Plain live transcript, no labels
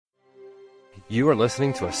You are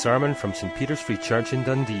listening to a sermon from St. Peter's Free Church in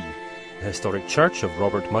Dundee, the historic church of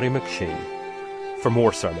Robert Murray McShane. For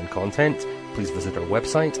more sermon content, please visit our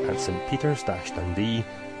website at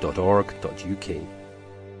stpeters-dundee.org.uk.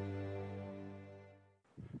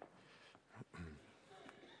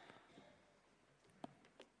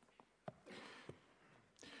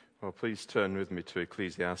 Well, please turn with me to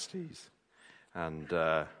Ecclesiastes, and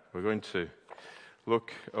we're going to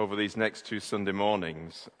look over these next two Sunday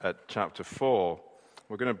mornings at chapter 4.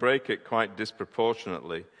 We're going to break it quite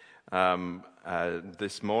disproportionately.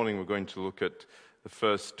 This morning we're going to look at the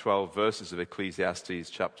first 12 verses of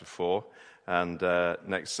Ecclesiastes chapter 4, and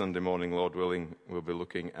next Sunday morning, Lord willing, we'll be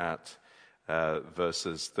looking at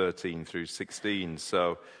verses 13 through 16.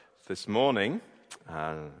 So this morning,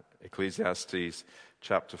 Ecclesiastes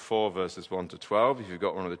chapter 4, verses 1 to 12. If you've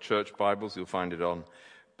got one of the church Bibles, you'll find it on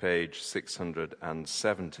page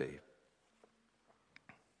 670.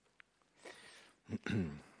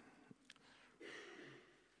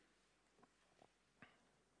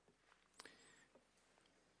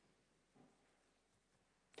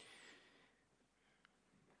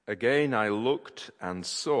 Again I looked and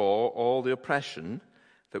saw all the oppression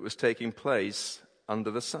that was taking place under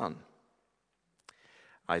the sun.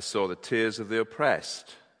 I saw the tears of the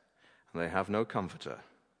oppressed, and they have no comforter.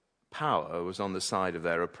 Power was on the side of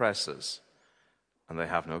their oppressors, and they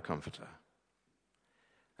have no comforter.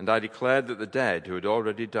 And I declared that the dead who had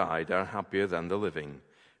already died are happier than the living,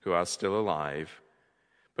 who are still alive.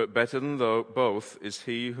 But better than both is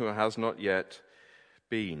he who has not yet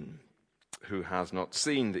been, who has not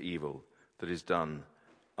seen the evil that is done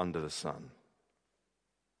under the sun.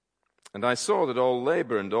 And I saw that all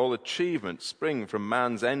labor and all achievement spring from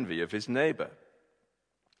man's envy of his neighbor.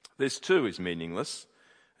 This too is meaningless,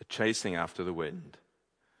 a chasing after the wind.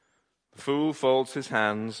 The fool folds his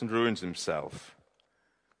hands and ruins himself.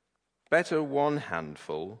 Better one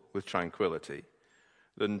handful with tranquility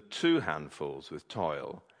than two handfuls with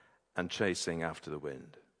toil and chasing after the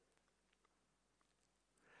wind.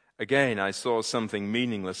 Again, I saw something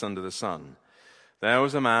meaningless under the sun. There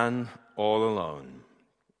was a man all alone.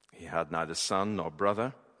 He had neither son nor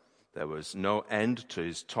brother. There was no end to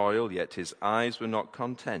his toil, yet his eyes were not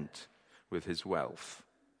content with his wealth.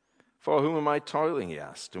 For whom am I toiling, he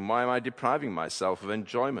asked, and why am I depriving myself of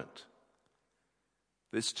enjoyment?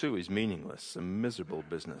 This too is meaningless, a miserable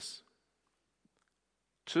business.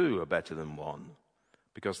 Two are better than one,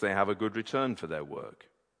 because they have a good return for their work.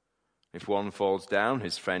 If one falls down,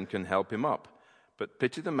 his friend can help him up, but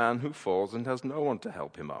pity the man who falls and has no one to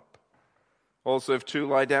help him up. Also, if two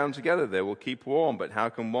lie down together, they will keep warm, but how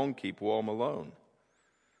can one keep warm alone?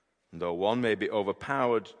 And though one may be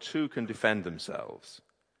overpowered, two can defend themselves.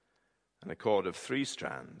 And a cord of 3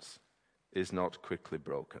 strands is not quickly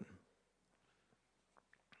broken.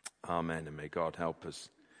 Amen, and may God help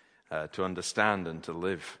us to understand and to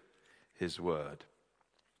live his word.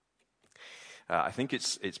 I think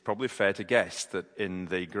it's probably fair to guess that in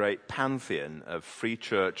the great pantheon of free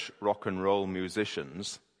church rock and roll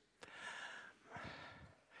musicians,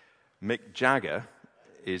 Mick Jagger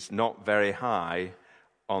is not very high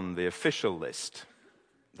on the official list.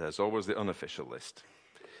 There's always the unofficial list.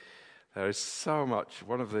 There is so much.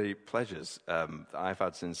 One of the pleasures that I've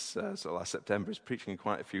had since last September is preaching in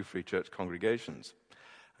quite a few free church congregations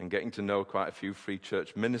and getting to know quite a few free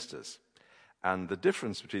church ministers. And the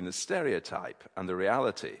difference between the stereotype and the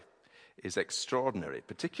reality is extraordinary,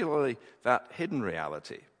 particularly that hidden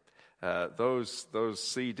reality. Those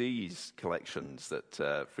CDs collections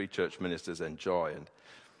that free church ministers enjoy, and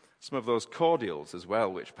some of those cordials as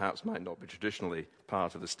well, which perhaps might not be traditionally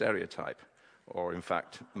part of the stereotype, or in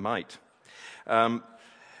fact might. Mick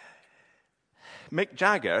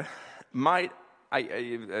Jagger might, I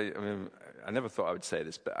never thought I would say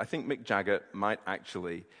this, but I think Mick Jagger might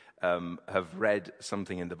actually have read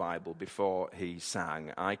something in the Bible before he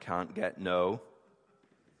sang, "I Can't Get No."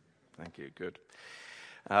 Thank you, good.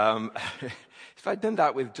 If I'd done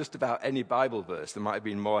that with just about any Bible verse, there might have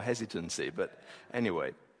been more hesitancy, but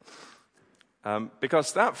anyway.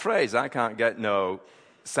 Because that phrase, "I can't get no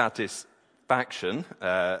satisfaction,"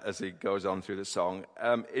 as he goes on through the song,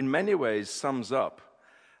 in many ways sums up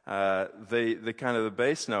the kind of the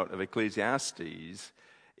bass note of Ecclesiastes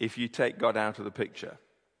if you take God out of the picture.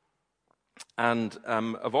 And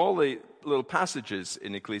of all the little passages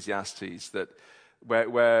in Ecclesiastes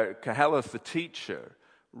where Koheleth, the teacher,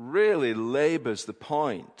 really labors the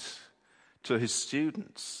point to his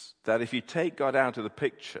students that if you take God out of the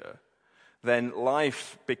picture, then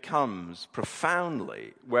life becomes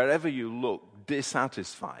profoundly, wherever you look,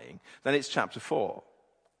 dissatisfying, then it's chapter 4.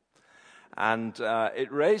 And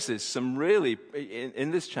it raises some really,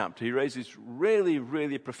 in this chapter, he raises really,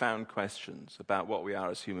 really profound questions about what we are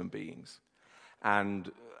as human beings.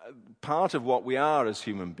 And part of what we are as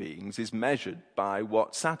human beings is measured by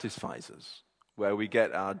what satisfies us, where we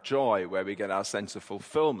get our joy, where we get our sense of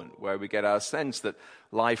fulfillment, where we get our sense that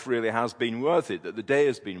life really has been worth it, that the day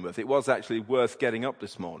has been worth it. It was actually worth getting up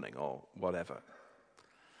this morning or whatever.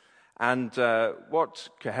 And what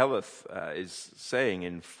Koheleth is saying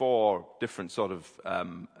in 4 different sort of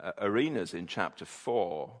arenas in chapter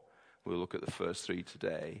 4, we'll look at the first 3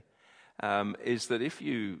 today, is that if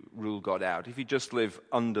you rule God out, if you just live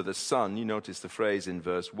under the sun, you notice the phrase in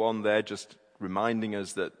verse 1 there, just reminding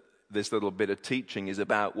us that this little bit of teaching is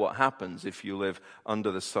about what happens if you live under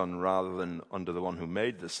the sun rather than under the one who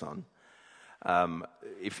made the sun.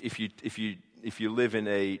 If you live in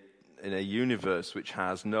a universe which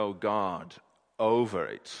has no God over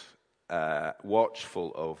it,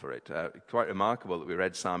 watchful over it. Quite remarkable that we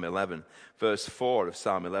read Psalm 11. Verse 4 of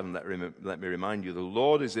Psalm 11, let me remind you, the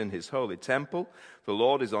Lord is in his holy temple, the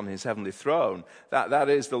Lord is on his heavenly throne. That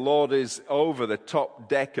is, the Lord is over the top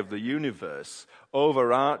deck of the universe,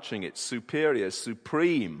 overarching it, superior,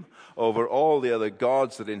 supreme, over all the other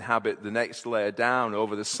gods that inhabit the next layer down,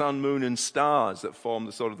 over the sun, moon, and stars that form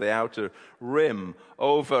the sort of the outer rim,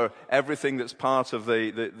 over everything that's part of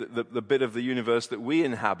the bit of the universe that we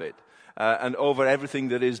inhabit. And over everything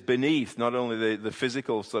that is beneath, not only the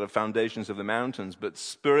physical sort of foundations of the mountains, but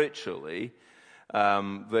spiritually,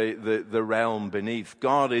 the realm beneath.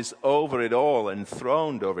 God is over it all,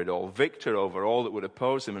 enthroned over it all, victor over all that would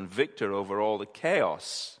oppose him, and victor over all the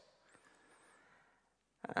chaos.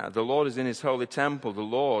 The Lord is in his holy temple. The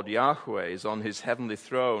Lord, Yahweh, is on his heavenly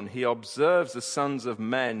throne. He observes the sons of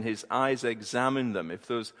men. His eyes examine them.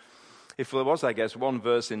 If there was, I guess, one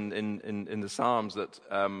verse in the Psalms that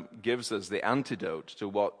gives us the antidote to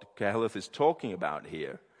what Koheleth is talking about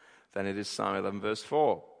here, then it is Psalm 11, verse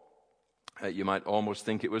 4. You might almost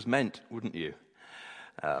think it was meant, wouldn't you?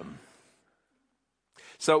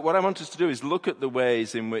 So what I want us to do is look at the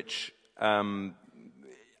ways in which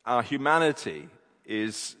our humanity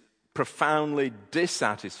is profoundly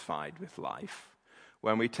dissatisfied with life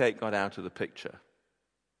when we take God out of the picture.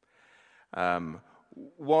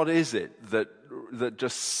 What is it that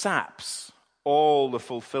just saps all the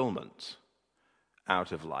fulfillment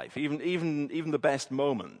out of life? Even the best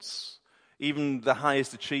moments, even the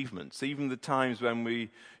highest achievements, even the times when we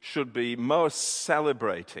should be most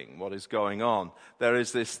celebrating what is going on. There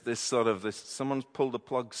is this someone's pulled a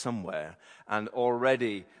plug somewhere, and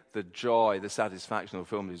already the joy, the satisfaction of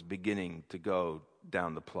fulfillment is beginning to go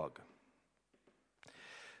down the plug.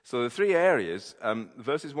 So the 3 areas,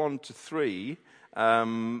 verses 1 to 3,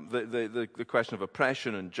 the question of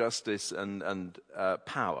oppression and justice and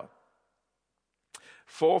power.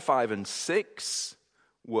 4, 5, and 6,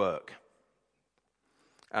 work.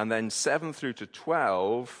 And then 7 through to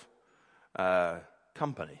 12,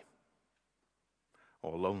 company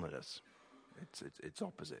or loneliness. It's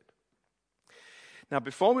opposite. Now,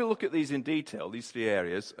 before we look at these in detail, these 3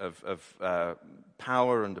 areas of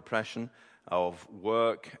power and oppression, of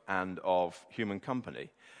work and of human company,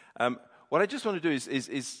 what I just want to do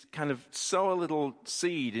is kind of sow a little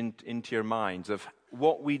seed into your minds of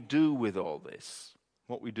what we do with all this.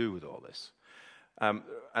 What we do with all this. And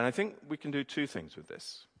I think we can do 2 things with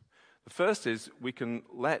this. The first is we can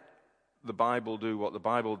let the Bible do what the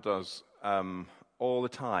Bible does all the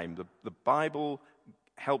time. The Bible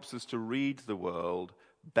helps us to read the world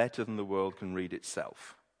better than the world can read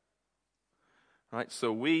itself. Right?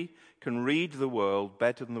 So we can read the world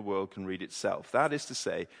better than the world can read itself. That is to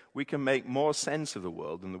say, we can make more sense of the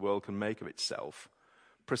world than the world can make of itself,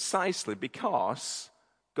 precisely because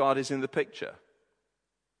God is in the picture.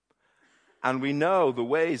 And we know the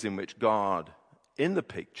ways in which God, in the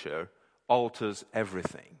picture, alters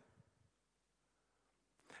everything.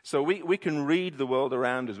 So we can read the world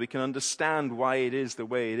around us, we can understand why it is the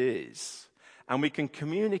way it is, and we can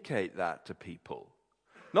communicate that to people.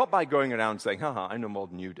 Not by going around saying, haha, I know more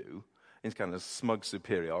than you do, in kind of smug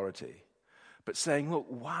superiority, but saying, look,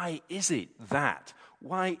 why is it that?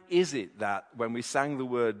 Why is it that when we sang the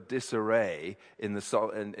word disarray in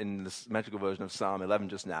the metrical version of Psalm 11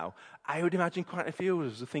 just now, I would imagine quite a few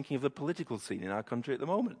of us are thinking of the political scene in our country at the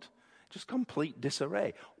moment. Just complete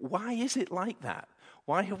disarray. Why is it like that?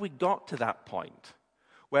 Why have we got to that point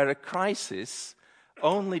where a crisis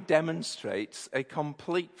only demonstrates a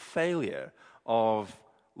complete failure of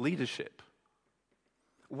leadership?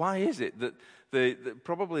 Why is it that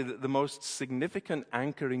probably the most significant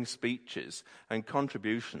anchoring speeches and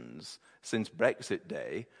contributions since Brexit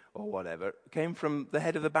Day or whatever came from the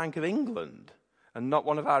head of the Bank of England and not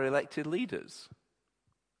one of our elected leaders?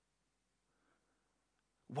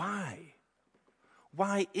 Why?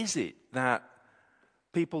 Why is it that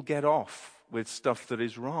people get off with stuff that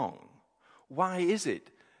is wrong? Why is it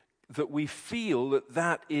that we feel that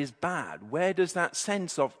that is bad? Where does that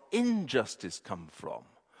sense of injustice come from?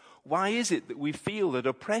 Why is it that we feel that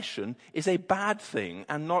oppression is a bad thing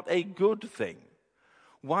and not a good thing?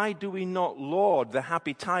 Why do we not laud the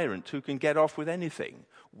happy tyrant who can get off with anything?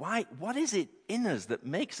 Why? What is it in us that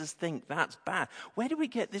makes us think that's bad? Where do we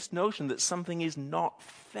get this notion that something is not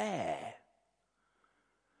fair?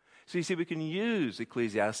 So you see, we can use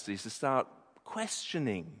Ecclesiastes to start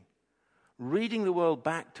questioning, reading the world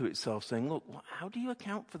back to itself, saying, look, how do you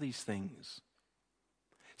account for these things?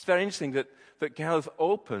 It's very interesting that Gareth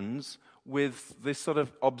opens with this sort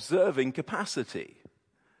of observing capacity.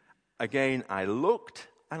 Again, I looked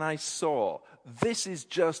and I saw. This is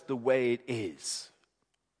just the way it is.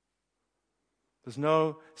 There's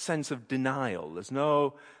no sense of denial. There's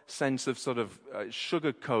no sense of sort of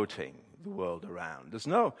sugarcoating the world around. There's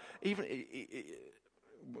no, even,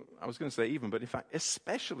 I was going to say even, but in fact,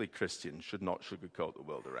 especially Christians should not sugarcoat the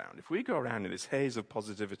world around. If we go around in this haze of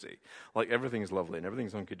positivity, like everything's lovely and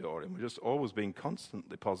everything's hunky-dory, and we're just always being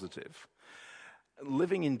constantly positive,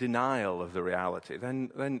 living in denial of the reality,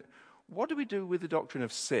 then what do we do with the doctrine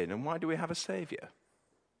of sin, and why do we have a Savior?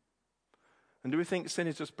 And do we think sin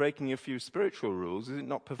is just breaking a few spiritual rules? Does it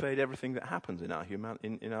not pervade everything that happens in our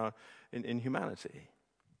humanity?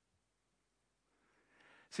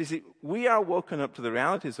 See, we are woken up to the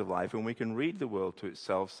realities of life, and we can read the world to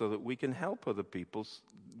itself so that we can help other people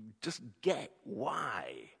just get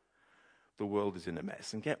why the world is in a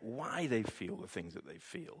mess and get why they feel the things that they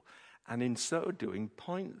feel. And in so doing,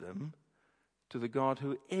 point them to the God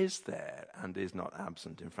who is there and is not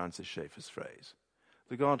absent, in Francis Schaeffer's phrase.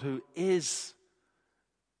 The God who is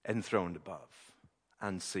enthroned above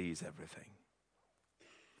and sees everything.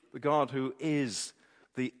 The God who is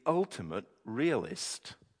the ultimate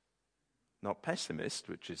realist, not pessimist,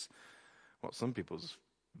 which is what some people's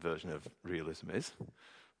version of realism is,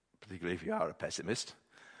 particularly if you are a pessimist.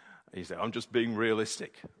 And you say, I'm just being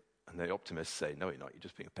realistic. And the optimists say, no, you're not, you're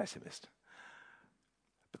just being a pessimist.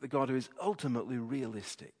 But the God who is ultimately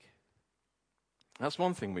realistic. That's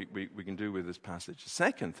one thing we can do with this passage. The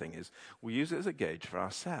second thing is we use it as a gauge for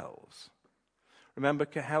ourselves. Remember,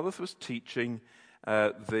 Koheleth was teaching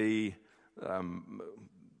the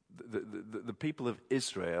people of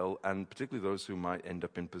Israel, and particularly those who might end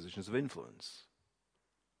up in positions of influence.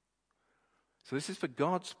 So this is for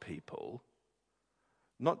God's people,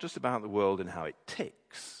 not just about the world and how it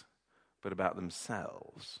ticks, but about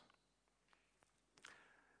themselves.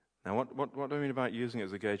 Now, what do I mean about using it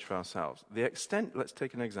as a gauge for ourselves? The extent, let's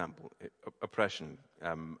take an example, oppression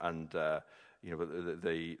and the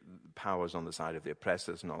powers on the side of the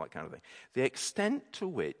oppressors and all that kind of thing. The extent to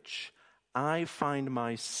which I find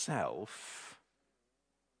myself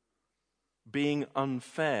being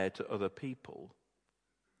unfair to other people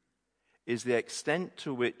is the extent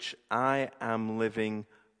to which I am living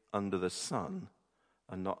under the sun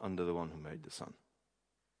and not under the one who made the sun.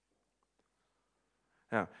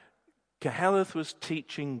 Now, Koheleth was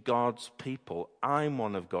teaching God's people. I'm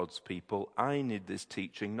one of God's people. I need this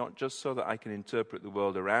teaching, not just so that I can interpret the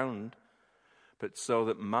world around, but so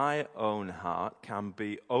that my own heart can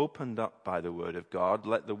be opened up by the Word of God.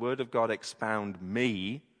 Let the Word of God expound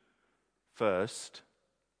me first,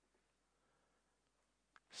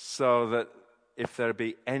 so that if there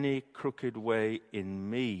be any crooked way in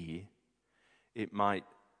me, it might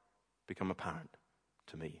become apparent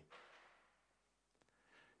to me.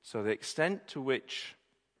 So the extent to which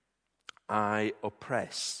I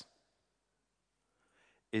oppress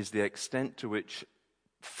is the extent to which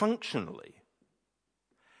functionally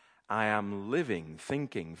I am living,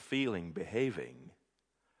 thinking, feeling, behaving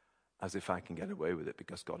as if I can get away with it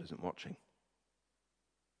because God isn't watching.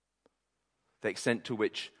 The extent to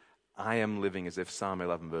which I am living as if Psalm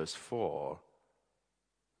 11 verse 4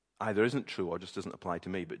 either isn't true or just doesn't apply to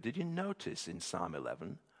me. But did you notice in Psalm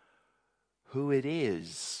 11 who it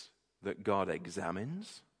is that God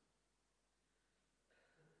examines?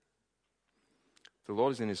 The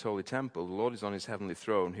Lord is in his holy temple. The Lord is on his heavenly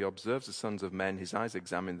throne. He observes the sons of men. His eyes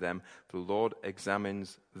examine them. The Lord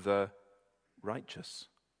examines the righteous.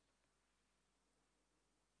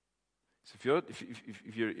 So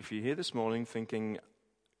if you're here this morning thinking,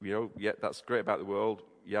 yeah, that's great about the world,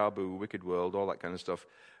 Yahoo, wicked world, all that kind of stuff,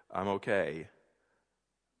 I'm okay.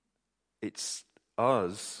 It's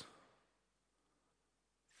us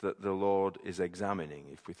that the Lord is examining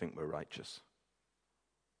if we think we're righteous.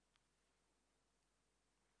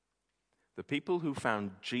 The people who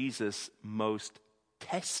found Jesus most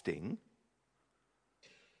testing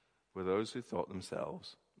were those who thought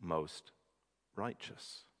themselves most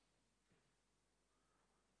righteous.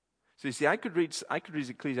 So you see, I could read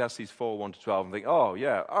Ecclesiastes 4, 1-12 and think, oh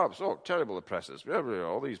yeah, so terrible oppressors.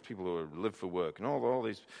 All these people who live for work and all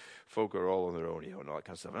these folk are all on their own, and all that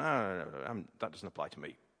kind of stuff. No, that doesn't apply to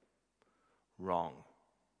me. Wrong.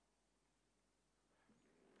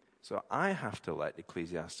 So I have to let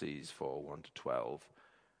Ecclesiastes 4, 1-12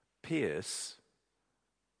 pierce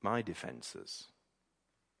my defenses,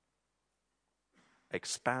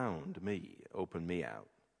 expound me, open me out.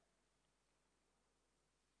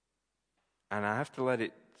 And I have to let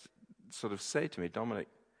it sort of say to me, Dominic,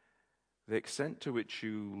 the extent to which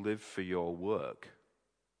you live for your work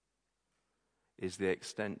is the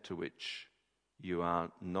extent to which you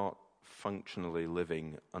are not functionally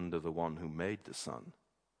living under the one who made the sun,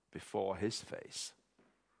 before his face.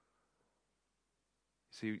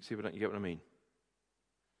 See what you get what I mean?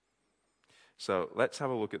 So let's have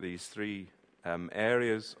a look at these three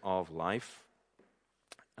areas of life.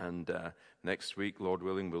 And next week, Lord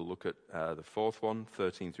willing, we'll look at the fourth one,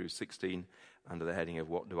 13 through 16, under the heading of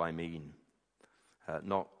What Do I Mean?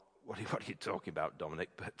 Not what are you talking about, Dominic,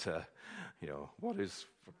 but,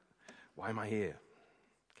 why am I here?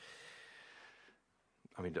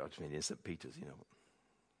 I mean in St. Peter's,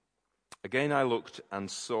 Again I looked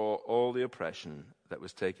and saw all the oppression that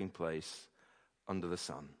was taking place under the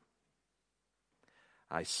sun.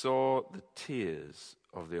 I saw the tears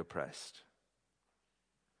of the oppressed,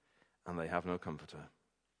 and they have no comforter.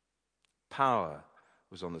 Power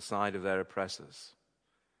was on the side of their oppressors,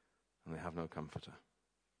 and they have no comforter.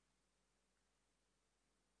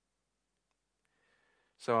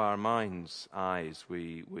 So our mind's eyes,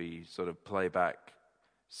 we sort of play back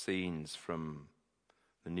scenes from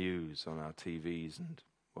the news on our TVs and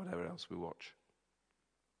whatever else we watch.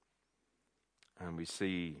 And we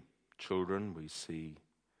see children, we see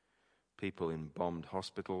people in bombed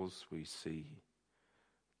hospitals, we see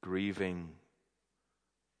grieving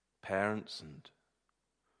parents, and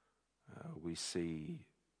we see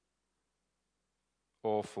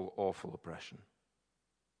awful, awful oppression.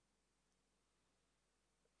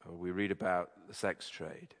 We read about the sex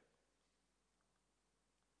trade.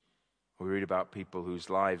 We read about people whose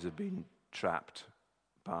lives have been trapped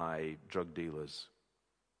by drug dealers.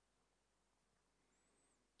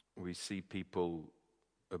 We see people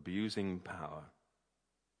abusing power,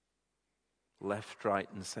 left, right,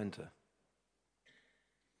 and center.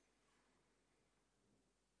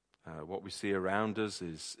 What we see around us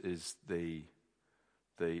is the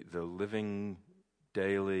living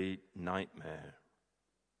daily nightmare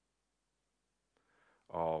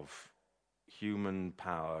of human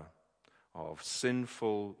power, of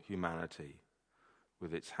sinful humanity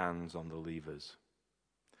with its hands on the levers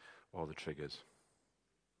or the triggers.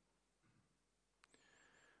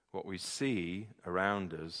 What we see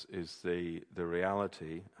around us is the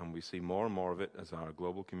reality, and we see more and more of it as our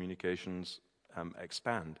global communications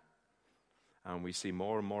expand. And we see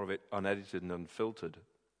more and more of it unedited and unfiltered,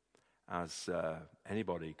 as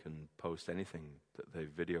anybody can post anything that they've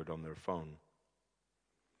videoed on their phone.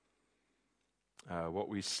 What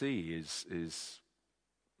we see is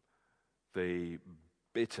the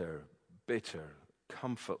bitter,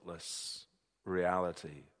 comfortless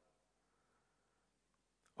reality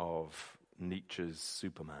of Nietzsche's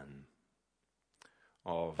Superman,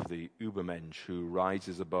 of the Übermensch who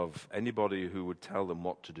rises above anybody who would tell them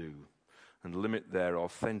what to do and limit their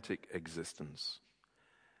authentic existence.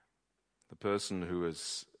 The person who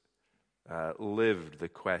has lived the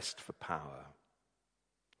quest for power.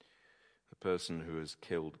 The person who has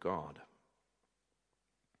killed God.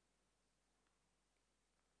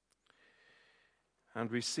 And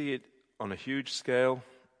we see it on a huge scale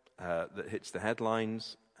that hits the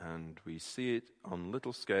headlines, and we see it on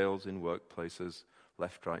little scales in workplaces,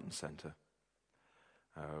 left, right, and center.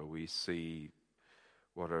 We see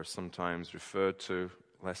what are sometimes referred to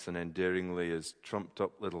less than endearingly as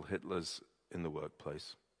trumped-up little Hitlers in the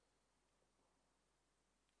workplace.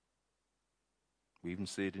 We even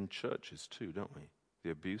see it in churches too, don't we?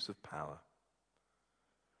 The abuse of power.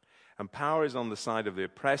 And power is on the side of the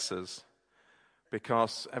oppressors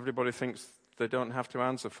because everybody thinks they don't have to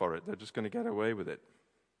answer for it. They're just going to get away with it.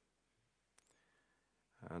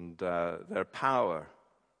 And their power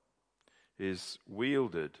is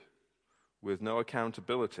wielded with no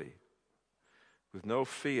accountability, with no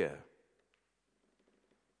fear.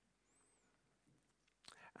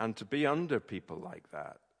 And to be under people like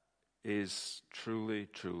that is truly,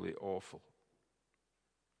 truly awful.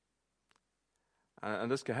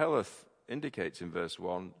 And as Koheleth indicates in verse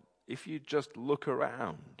 1, If you just look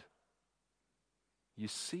around, you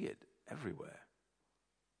see it everywhere.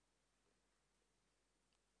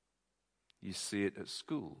 You see it at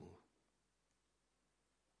school,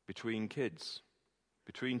 between kids,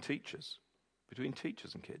 between teachers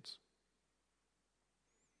and kids.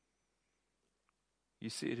 You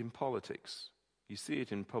see it in politics. You see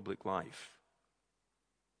it in public life.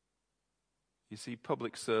 You see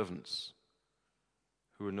public servants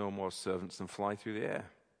who are no more servants than fly through the air.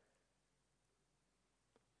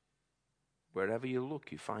 Wherever you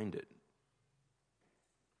look, you find it.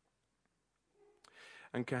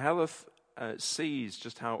 And Koheleth sees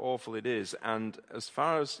just how awful it is. And as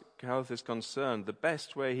far as Koheleth is concerned, the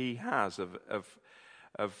best way he has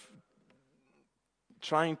of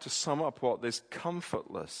trying to sum up what this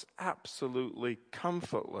comfortless, absolutely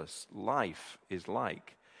comfortless life is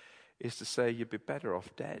like, is to say you'd be better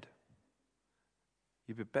off dead.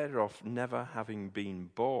 You'd be better off never having been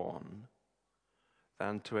born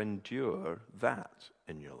than to endure that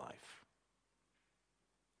in your life.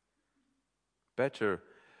 Better,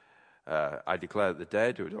 I declare that the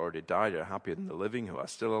dead who had already died are happier than the living who are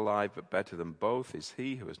still alive, but better than both is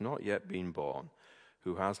he who has not yet been born,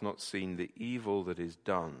 who has not seen the evil that is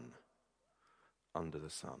done under the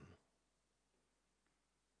sun.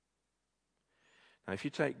 Now, if you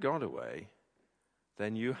take God away,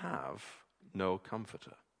 then you have no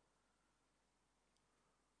comforter.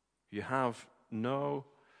 You have no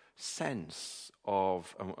sense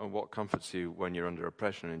of, and what comforts you when you're under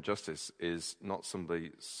oppression and injustice is not someone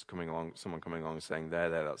coming along and saying, there,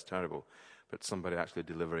 that's terrible, but somebody actually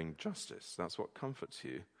delivering justice. That's what comforts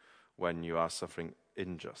you when you are suffering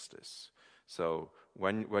injustice. So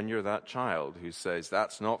when you're that child who says,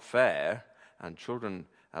 that's not fair, and children,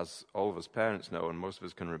 as all of us parents know, and most of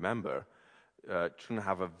us can remember, children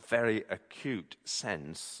have a very acute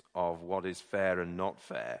sense of what is fair and not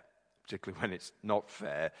fair, particularly when it's not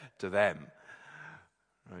fair to them.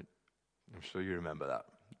 Right? I'm sure you remember that.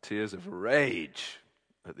 Tears of rage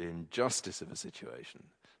at the injustice of a situation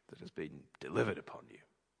that has been delivered upon you.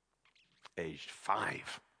 Aged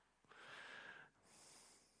 5.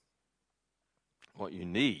 What you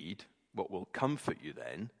need, what will comfort you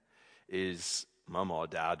then, is mum or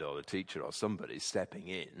dad or the teacher or somebody stepping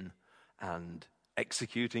in and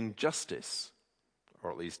executing justice,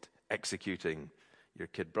 or at least executing your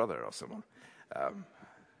kid brother or someone.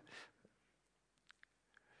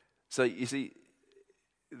 So you see,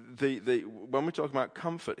 when we're talking about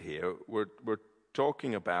comfort here, we're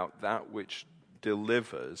talking about that which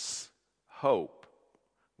delivers hope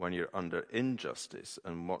when you're under injustice,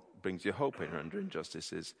 and what brings you hope when you're under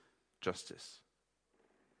injustice is justice.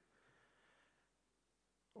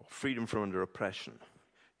 Or freedom from under oppression.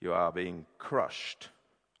 You are being crushed,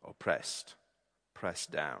 oppressed,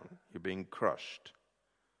 pressed down. You're being crushed.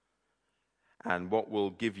 And what will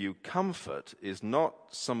give you comfort is not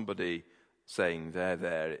somebody saying,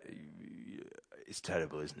 there, it's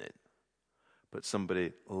terrible, isn't it? But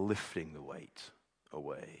somebody lifting the weight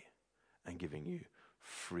away and giving you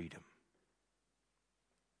freedom.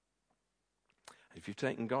 If you've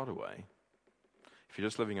taken God away, if you're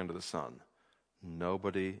just living under the sun,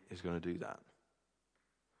 nobody is going to do that.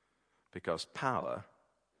 Because power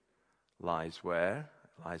lies where?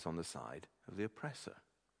 It lies on the side of the oppressor.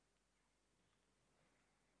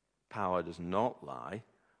 Power does not lie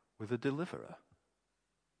with the deliverer.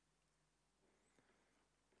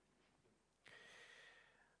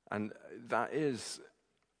 And that is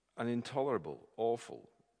an intolerable, awful,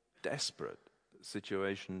 desperate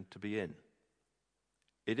situation to be in.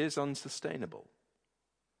 It is unsustainable.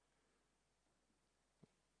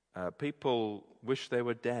 People wish they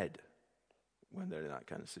were dead when they're in that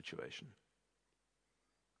kind of situation.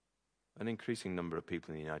 An increasing number of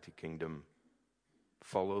people in the United Kingdom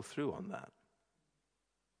follow through on that.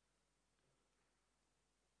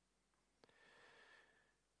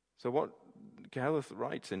 So what Koheleth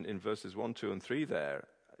writes in verses 1, 2, and 3 there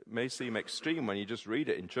may seem extreme when you just read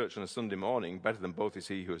it in church on a Sunday morning. Better than both is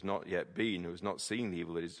he who has not yet been, who has not seen the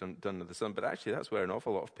evil that is done under the sun. But actually that's where an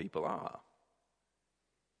awful lot of people are.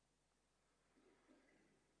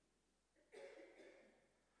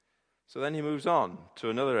 So then he moves on to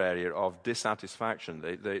another area of dissatisfaction.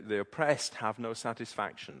 The oppressed have no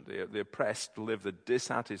satisfaction. The oppressed live the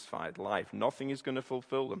dissatisfied life. Nothing is going to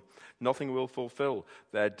fulfill them. Nothing will fulfill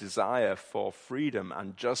their desire for freedom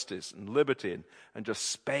and justice and liberty and just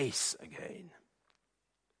space again.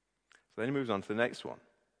 So then he moves on to the next one.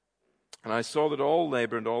 And I saw that all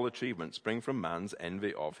labor and all achievement spring from man's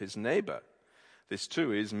envy of his neighbor. This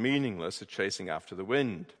too is meaningless, a chasing after the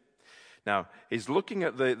wind. Now, he's looking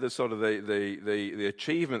at the sort of the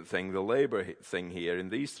achievement thing, the labor thing here in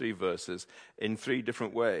these 3 verses in 3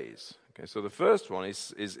 different ways. Okay, so the first one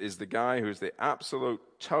is the guy who's the absolute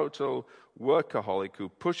total workaholic who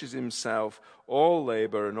pushes himself, all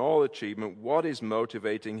labor and all achievement. What is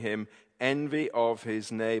motivating him? Envy of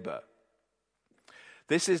his neighbor.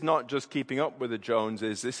 This is not just keeping up with the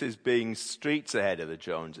Joneses. This is being streets ahead of the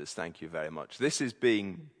Joneses. Thank you very much. This is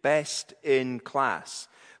being best in class.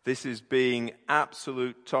 This is being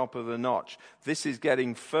absolute top of the notch. This is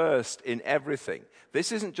getting first in everything.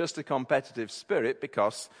 This isn't just a competitive spirit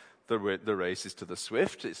because the race is to the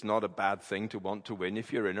swift. It's not a bad thing to want to win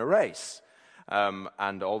if you're in a race.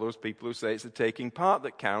 And all those people who say it's the taking part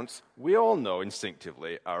that counts, we all know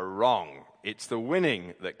instinctively are wrong. It's the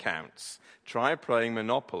winning that counts. Try playing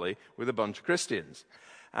Monopoly with a bunch of Christians.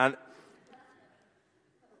 And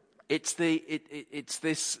it's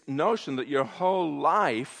this notion that your whole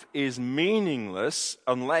life is meaningless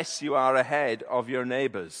unless you are ahead of your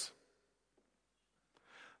neighbors.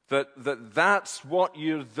 That's what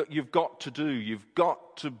you've got to do. You've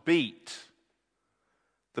got to beat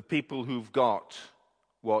the people who've got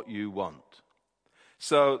what you want.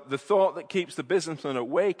 So the thought that keeps the businessman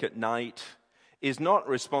awake at night is not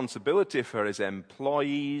responsibility for his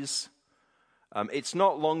employees. It's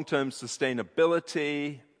not long-term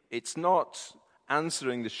sustainability. It's not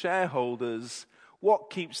answering the shareholders. What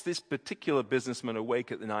keeps this particular businessman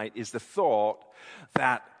awake at the night is the thought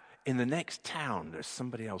that in the next town there's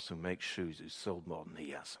somebody else who makes shoes who's sold more than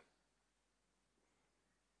he has.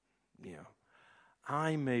 You know,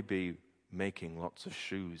 I may be making lots of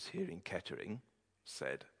shoes here in Kettering,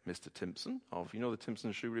 said Mr. Timpson of, the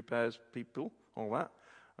Timpson shoe repairs people, all that,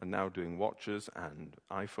 and now doing watches and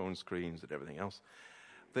iPhone screens and everything else.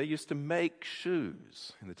 They used to make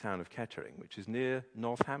shoes in the town of Kettering, which is near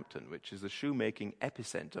Northampton, which is the shoemaking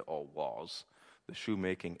epicenter, or was the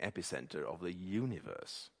shoemaking epicenter of the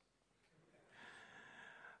universe.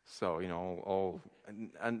 So,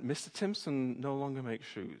 and Mr. Timpson no longer makes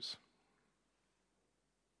shoes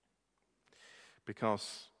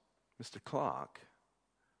because Mr. Clark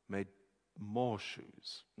made more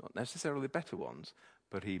shoes, not necessarily better ones,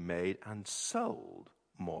 but he made and sold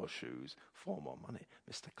more shoes for more money.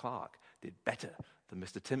 Mr. Clark did better than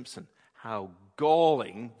Mr. Timpson. How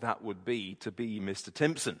galling that would be to be Mr.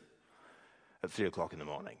 Timpson at 3 o'clock in the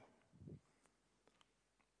morning.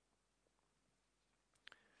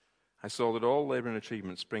 I saw that all labor and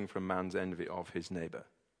achievement spring from man's envy of his neighbor.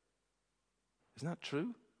 Isn't that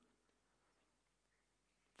true?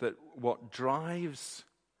 That what drives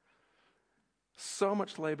so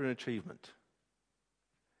much labor and achievement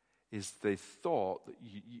is the thought that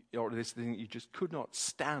you just could not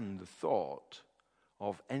stand the thought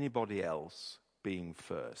of anybody else being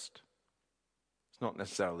first. It's not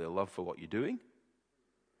necessarily a love for what you're doing.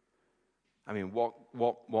 I mean,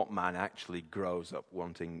 what man actually grows up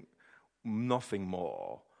wanting nothing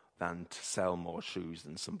more than to sell more shoes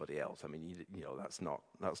than somebody else? I mean, that's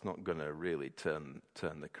not going to really turn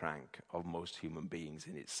the crank of most human beings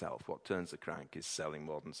in itself. What turns the crank is selling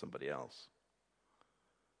more than somebody else.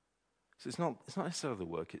 So it's not necessarily the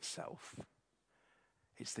work itself.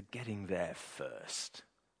 It's the getting there first.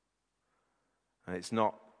 And it's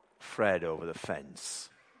not Fred over the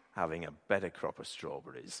fence having a better crop of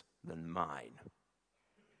strawberries than mine.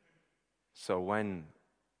 So when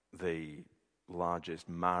the largest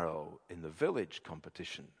marrow in the village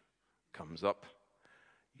competition comes up,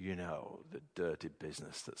 the dirty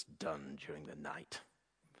business that's done during the night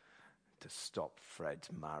to stop Fred's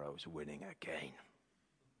marrows winning again.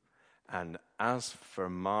 And as for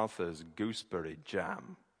Martha's gooseberry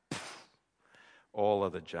jam, all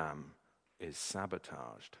other jam is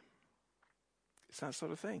sabotaged. It's that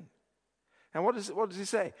sort of thing. And what does he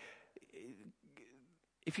say?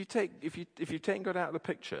 If you take God out of the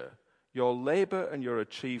picture, your labor and your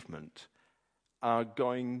achievement are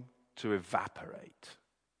going to evaporate.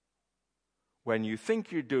 When you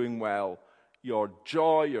think you're doing well, your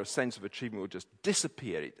joy, your sense of achievement will just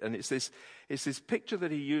disappear. And it's this picture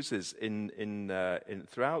that he uses in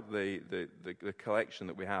throughout the collection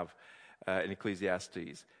that we have in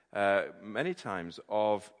Ecclesiastes many times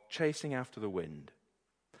of chasing after the wind,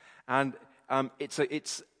 and it's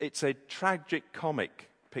a tragic comic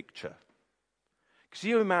picture. Because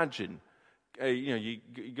you imagine, you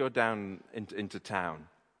go down into town,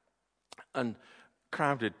 and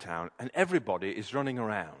crowded town, and everybody is running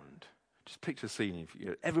around. Just picture the scene.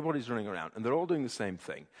 Everybody's running around, and they're all doing the same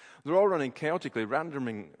thing. They're all running chaotically,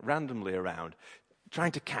 randomly around,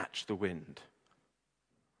 trying to catch the wind.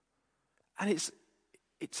 And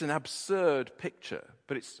it's an absurd picture,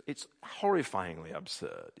 but it's horrifyingly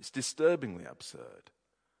absurd. It's disturbingly absurd.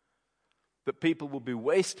 That people will be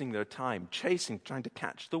wasting their time trying to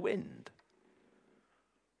catch the wind.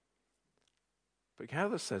 But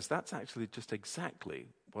Heather says that's actually just exactly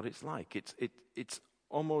what it's like. It's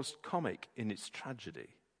almost comic in its tragedy.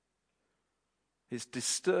 It's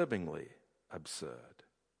disturbingly absurd.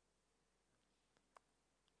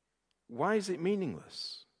 Why is it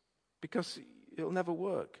meaningless? Because it'll never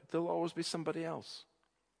work. There'll always be somebody else.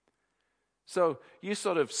 So you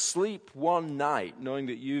sort of sleep one night knowing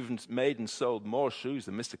that you've made and sold more shoes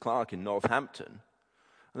than Mr. Clark in Northampton,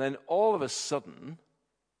 and then all of a sudden,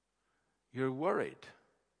 you're worried.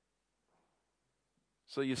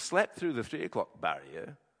 So you slept through the 3 o'clock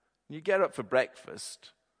barrier, and you get up for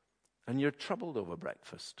breakfast, and you're troubled over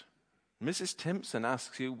breakfast. Mrs. Timpson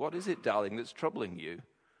asks you, "What is it, darling, that's troubling you?"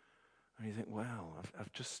 And you think, "Well,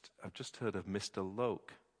 I've just heard of Mr.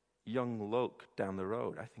 Loke, young Loke down the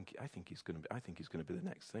road. I think he's going to be the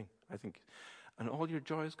next thing. And all your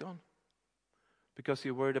joy is gone because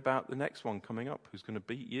you're worried about the next one coming up who's going to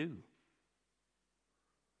beat you.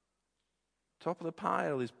 Top of the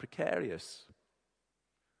pile is precarious.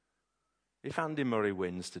 If Andy Murray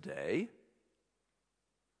wins today,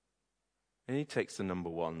 and he takes the number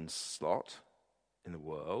 1 slot in the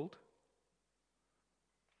world,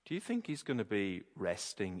 do you think he's going to be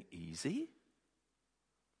resting easy?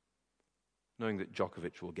 Knowing that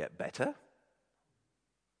Djokovic will get better?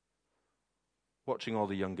 Watching all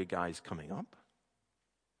the younger guys coming up?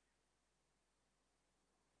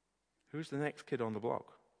 Who's the next kid on the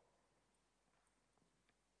block?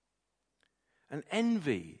 And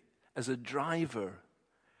envy as a driver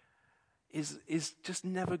is just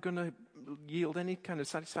never going to yield any kind of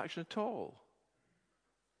satisfaction at all.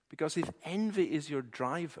 Because if envy is your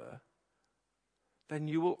driver, then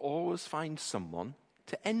you will always find someone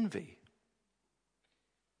to envy.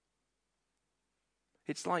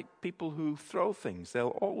 It's like people who throw things. They'll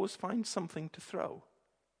always find something to throw.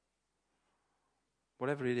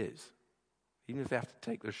 Whatever it is. Even if they have to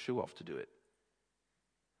take their shoe off to do it.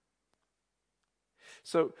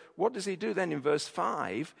 So what does he do then in verse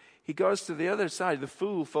 5? He goes to the other side. The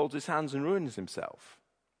fool folds his hands and ruins himself.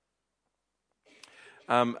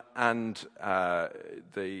 There's a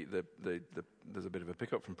bit of a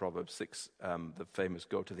pickup from Proverbs 6, the famous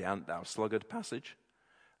 "Go to the ant, thou sluggard" passage,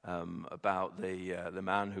 about the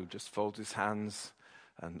man who just folds his hands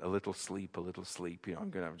and a little sleep. I'm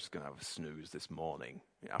just going to have a snooze this morning.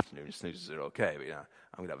 Afternoon snoozes are okay, but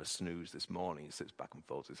I'm going to have a snooze this morning. He sits back and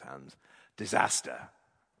folds his hands. Disaster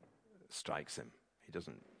strikes him.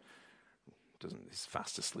 He's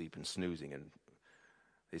fast asleep and snoozing, and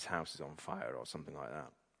his house is on fire or something like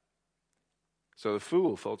that. So the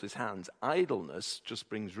fool folds his hands. Idleness just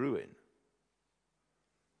brings ruin.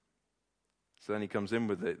 So then he comes in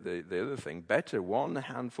with the other thing. Better one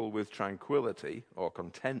handful with tranquility or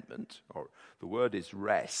contentment, or the word is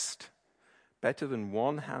rest. Better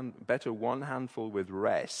one handful with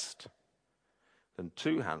rest than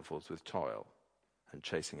 2 handfuls with toil and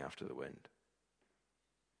chasing after the wind.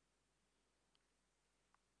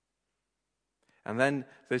 And then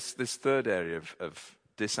this third area of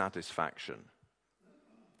dissatisfaction,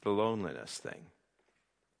 the loneliness thing.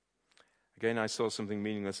 Again, I saw something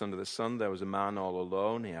meaningless under the sun. There was a man all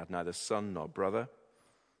alone. He had neither son nor brother.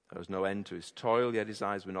 There was no end to his toil, yet his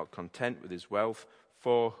eyes were not content with his wealth.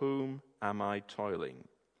 For whom am I toiling?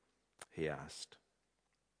 He asked.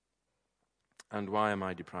 And why am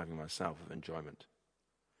I depriving myself of enjoyment?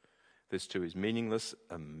 This too is meaningless,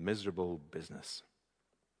 a miserable business.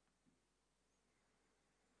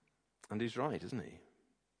 And he's right, isn't he?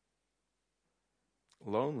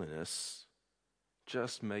 Loneliness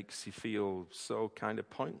just makes you feel so kind of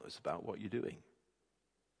pointless about what you're doing.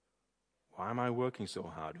 Why am I working so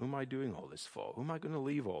hard? Who am I doing all this for? Who am I going to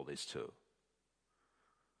leave all this to?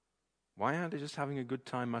 Why aren't I just having a good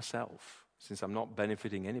time myself, since I'm not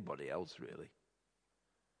benefiting anybody else, really?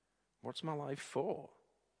 What's my life for?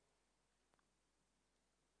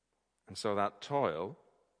 And so that toil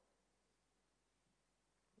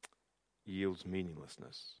yields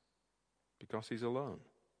meaninglessness because he's alone.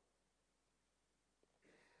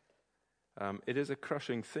 It is a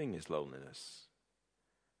crushing thing, is loneliness.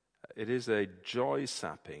 It is a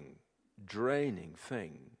joy-sapping, draining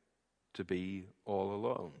thing to be all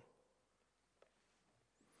alone.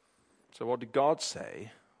 So what did God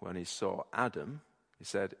say when he saw Adam? He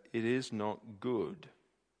said, "It is not good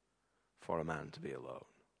for a man to be alone."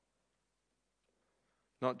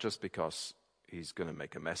 Not just because he's going to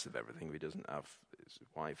make a mess of everything if he doesn't have his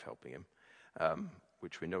wife helping him,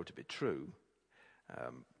 which we know to be true,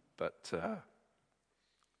 but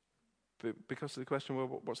because of the question,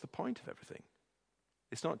 well, what's the point of everything?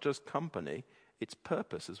 It's not just company, it's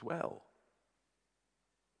purpose as well.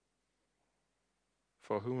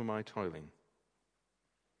 For whom am I toiling?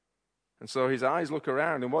 And so his eyes look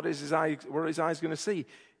around, and what are his eyes going to see?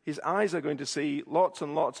 His eyes are going to see lots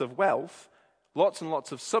and lots of wealth, lots and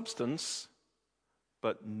lots of substance,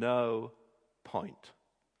 but no point.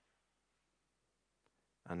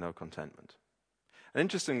 And no contentment. And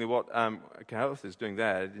interestingly, what Ecclesiastes is doing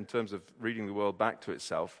there, in terms of reading the world back to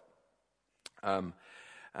itself, some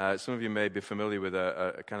of you may be familiar with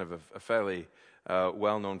a kind of a fairly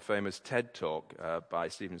well-known, famous TED talk by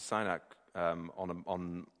Stephen Sinek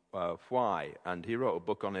on why, and he wrote a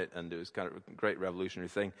book on it, and it was kind of a great revolutionary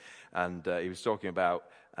thing. And he was talking about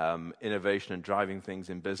innovation and driving things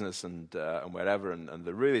in business and wherever. And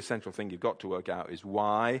the really central thing you've got to work out is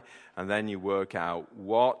why, and then you work out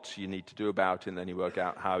what you need to do about it, and then you work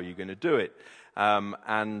out how you're going to do it.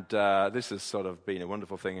 This has sort of been a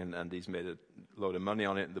wonderful thing, and he's made a load of money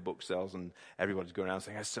on it, and the book sells, and everybody's going around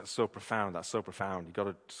saying, that's so profound, that's so profound. You've got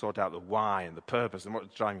to sort out the why and the purpose and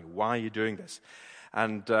what's driving you. Why are you doing this?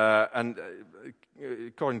 And according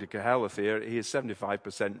to Ecclesiastes here, he is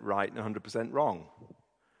 75% right and 100% wrong.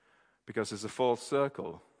 Because there's a fourth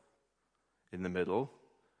circle in the middle,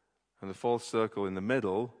 and the fourth circle in the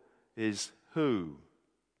middle is who?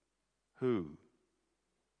 Who?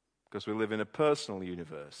 Because we live in a personal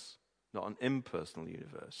universe, not an impersonal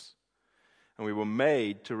universe. And we were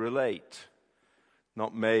made to relate,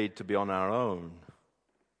 not made to be on our own.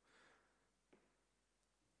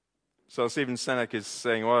 So Stephen Sinek is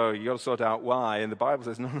saying, well, you got to sort out why. And the Bible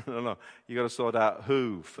says, no. You got to sort out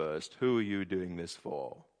who first. Who are you doing this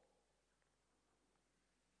for?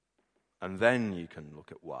 And then you can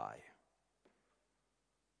look at why.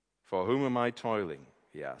 For whom am I toiling?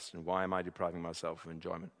 He asked. And why am I depriving myself of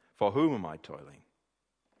enjoyment? For whom am I toiling?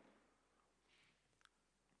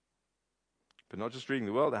 But not just reading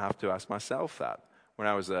the world, I have to ask myself that. When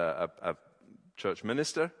I was a church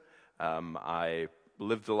minister, I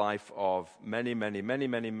lived the life of many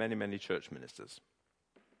church ministers,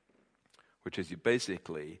 which is you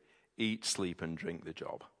basically eat, sleep, and drink the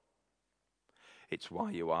job. It's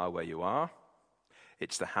why you are where you are.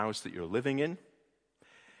 It's the house that you're living in.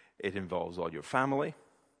 It involves all your family.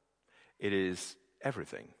 It is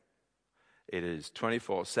everything. It is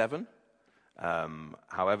 24/7.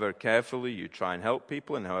 However carefully you try and help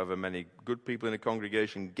people, and however many good people in a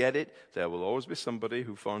congregation get it, there will always be somebody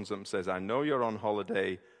who phones up and says, I know you're on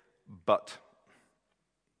holiday, but...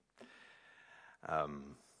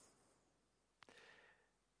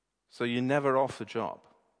 So you're never off the job.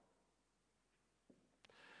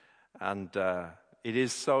 And it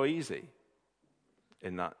is so easy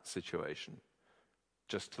in that situation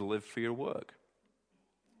just to live for your work.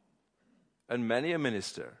 And many a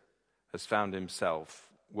minister has found himself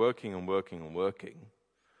working and working and working,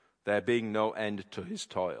 there being no end to his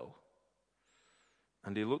toil.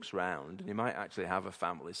 And he looks round, and he might actually have a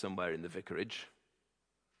family somewhere in the vicarage,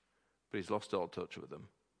 but he's lost all touch with them.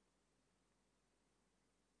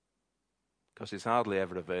 Because he's hardly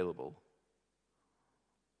ever available.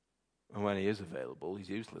 And when he is available, he's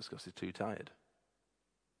useless because he's too tired.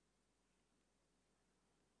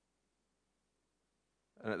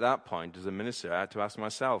 And at that point, as a minister, I had to ask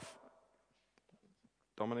myself,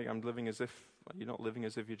 Dominic, you're not living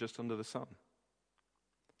as if you're just under the sun.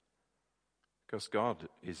 Because God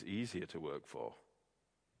is easier to work for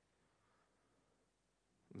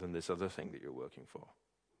than this other thing that you're working for.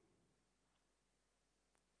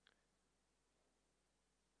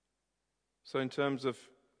 So in terms of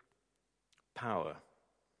power,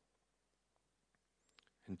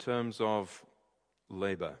 in terms of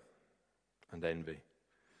labor and envy,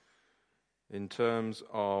 in terms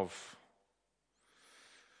of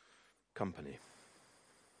company,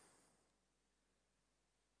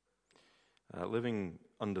 living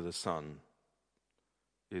under the sun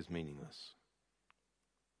is meaningless.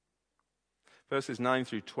 Verses 9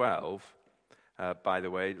 through 12, by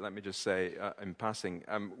the way, let me just say in passing,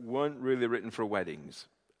 weren't really written for weddings.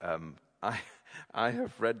 I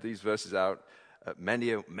have read these verses out at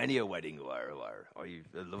many a wedding, or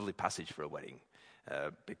a lovely passage for a wedding,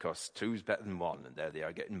 because two's better than one, and there they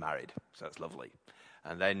are getting married, so that's lovely.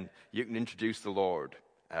 And then you can introduce the Lord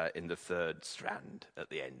in the third strand at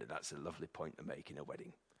the end, and that's a lovely point to make in a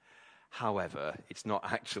wedding. However, it's not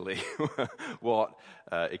actually what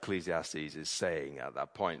Ecclesiastes is saying at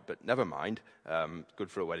that point, but never mind. Good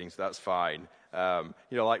for a wedding, so that's fine.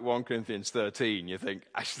 Like 1 Corinthians 13, you think,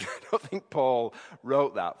 actually, I don't think Paul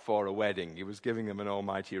wrote that for a wedding. He was giving them an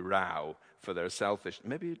almighty row for their selfish.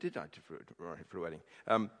 Maybe he did write it for a wedding.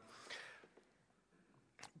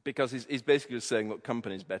 Because he's basically saying, look,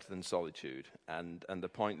 company is better than solitude. And the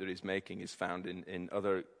point that he's making is found in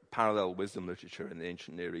other parallel wisdom literature in the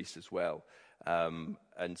ancient Near East as well. And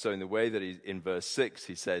so in the way that in verse 6,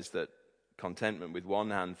 he says that contentment with one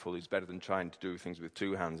handful is better than trying to do things with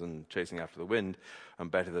two hands and chasing after the wind, and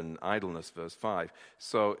better than idleness, verse 5.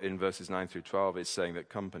 So in verses 9 through 12, it's saying that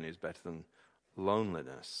company is better than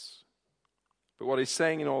loneliness. But what he's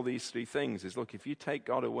saying in all these three things is, look, if you take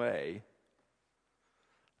God away,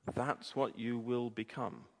 that's what you will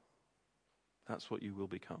become. That's what you will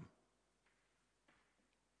become.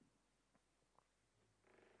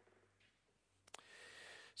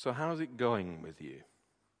 So how's it going with you?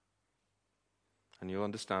 And you'll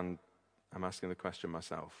understand I'm asking the question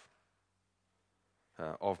myself,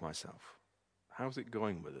 of myself. How's it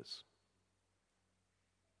going with us?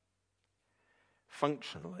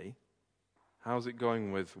 Functionally, how's it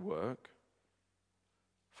going with work?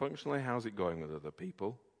 Functionally, how's it going with other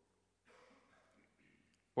people?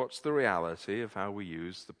 What's the reality of how we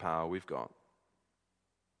use the power we've got?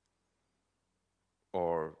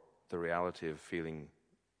 Or the reality of feeling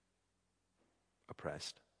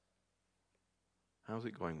oppressed? How's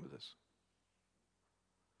it going with us?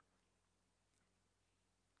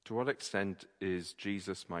 To what extent is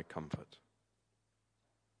Jesus my comfort?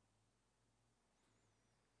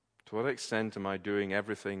 To what extent am I doing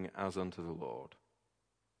everything as unto the Lord?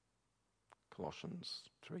 Colossians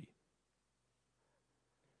 3.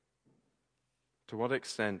 To what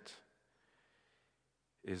extent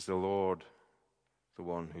is the Lord the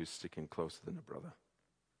one who's sticking closer than a brother?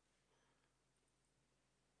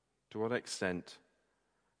 To what extent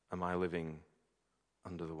am I living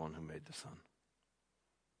under the one who made the sun?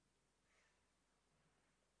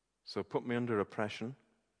 So put me under oppression.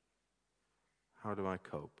 How do I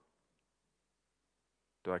cope?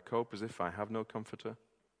 Do I cope as if I have no comforter?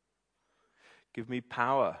 Give me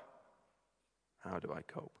power. How do I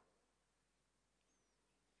cope?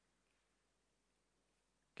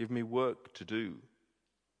 Give me work to do.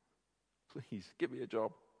 Please, give me a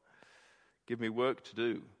job. Give me work to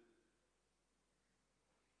do.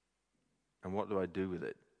 And what do I do with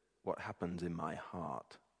it? What happens in my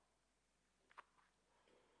heart?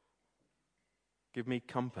 Give me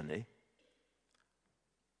company.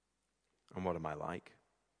 And what am I like?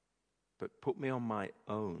 But put me on my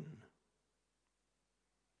own.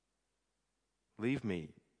 Leave me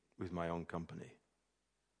with my own company.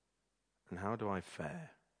 And how do I fare?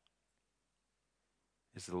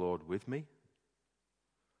 Is the Lord with me?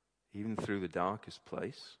 Even through the darkest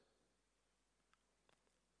place?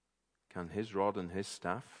 Can his rod and his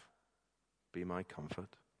staff be my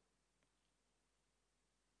comfort?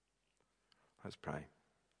 Let's pray.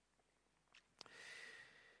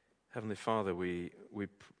 Heavenly Father, we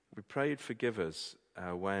pray you'd forgive us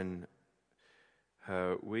when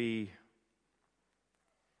we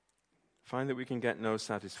find that we can get no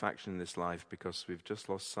satisfaction in this life because we've just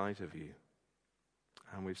lost sight of you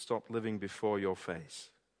and we've stopped living before your face.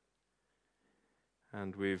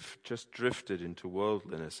 And we've just drifted into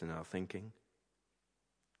worldliness in our thinking.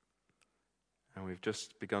 And we've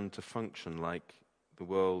just begun to function like the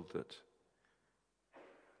world that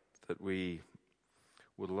we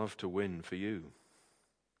would love to win for you.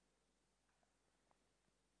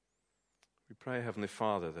 We pray, Heavenly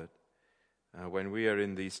Father, that when we are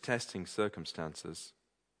in these testing circumstances,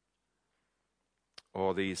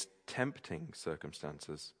 or these tempting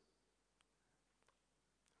circumstances,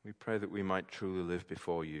 we pray that we might truly live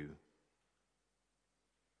before you.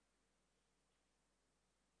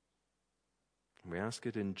 We ask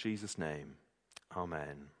it in Jesus' name.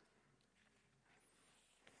 Amen.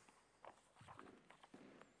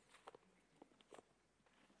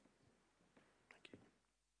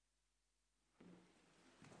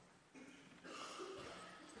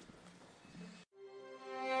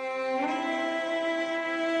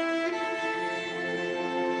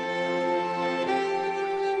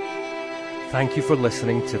 Thank you for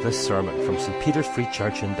listening to this sermon from St. Peter's Free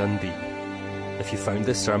Church in Dundee. If you found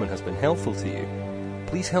this sermon has been helpful to you,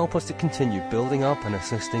 please help us to continue building up and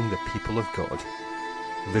assisting the people of God.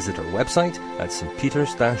 Visit our website at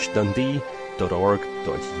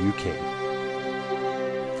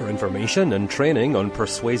stpeters-dundee.org.uk. For information and training on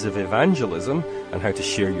persuasive evangelism and how to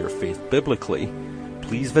share your faith biblically,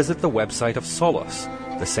 please visit the website of Solus,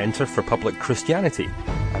 the Centre for Public Christianity,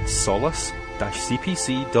 at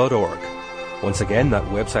solus-cpc.org. Once again, that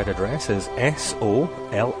website address is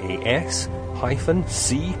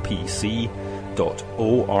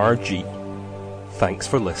solas-cpc.org. Thanks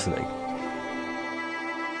for listening.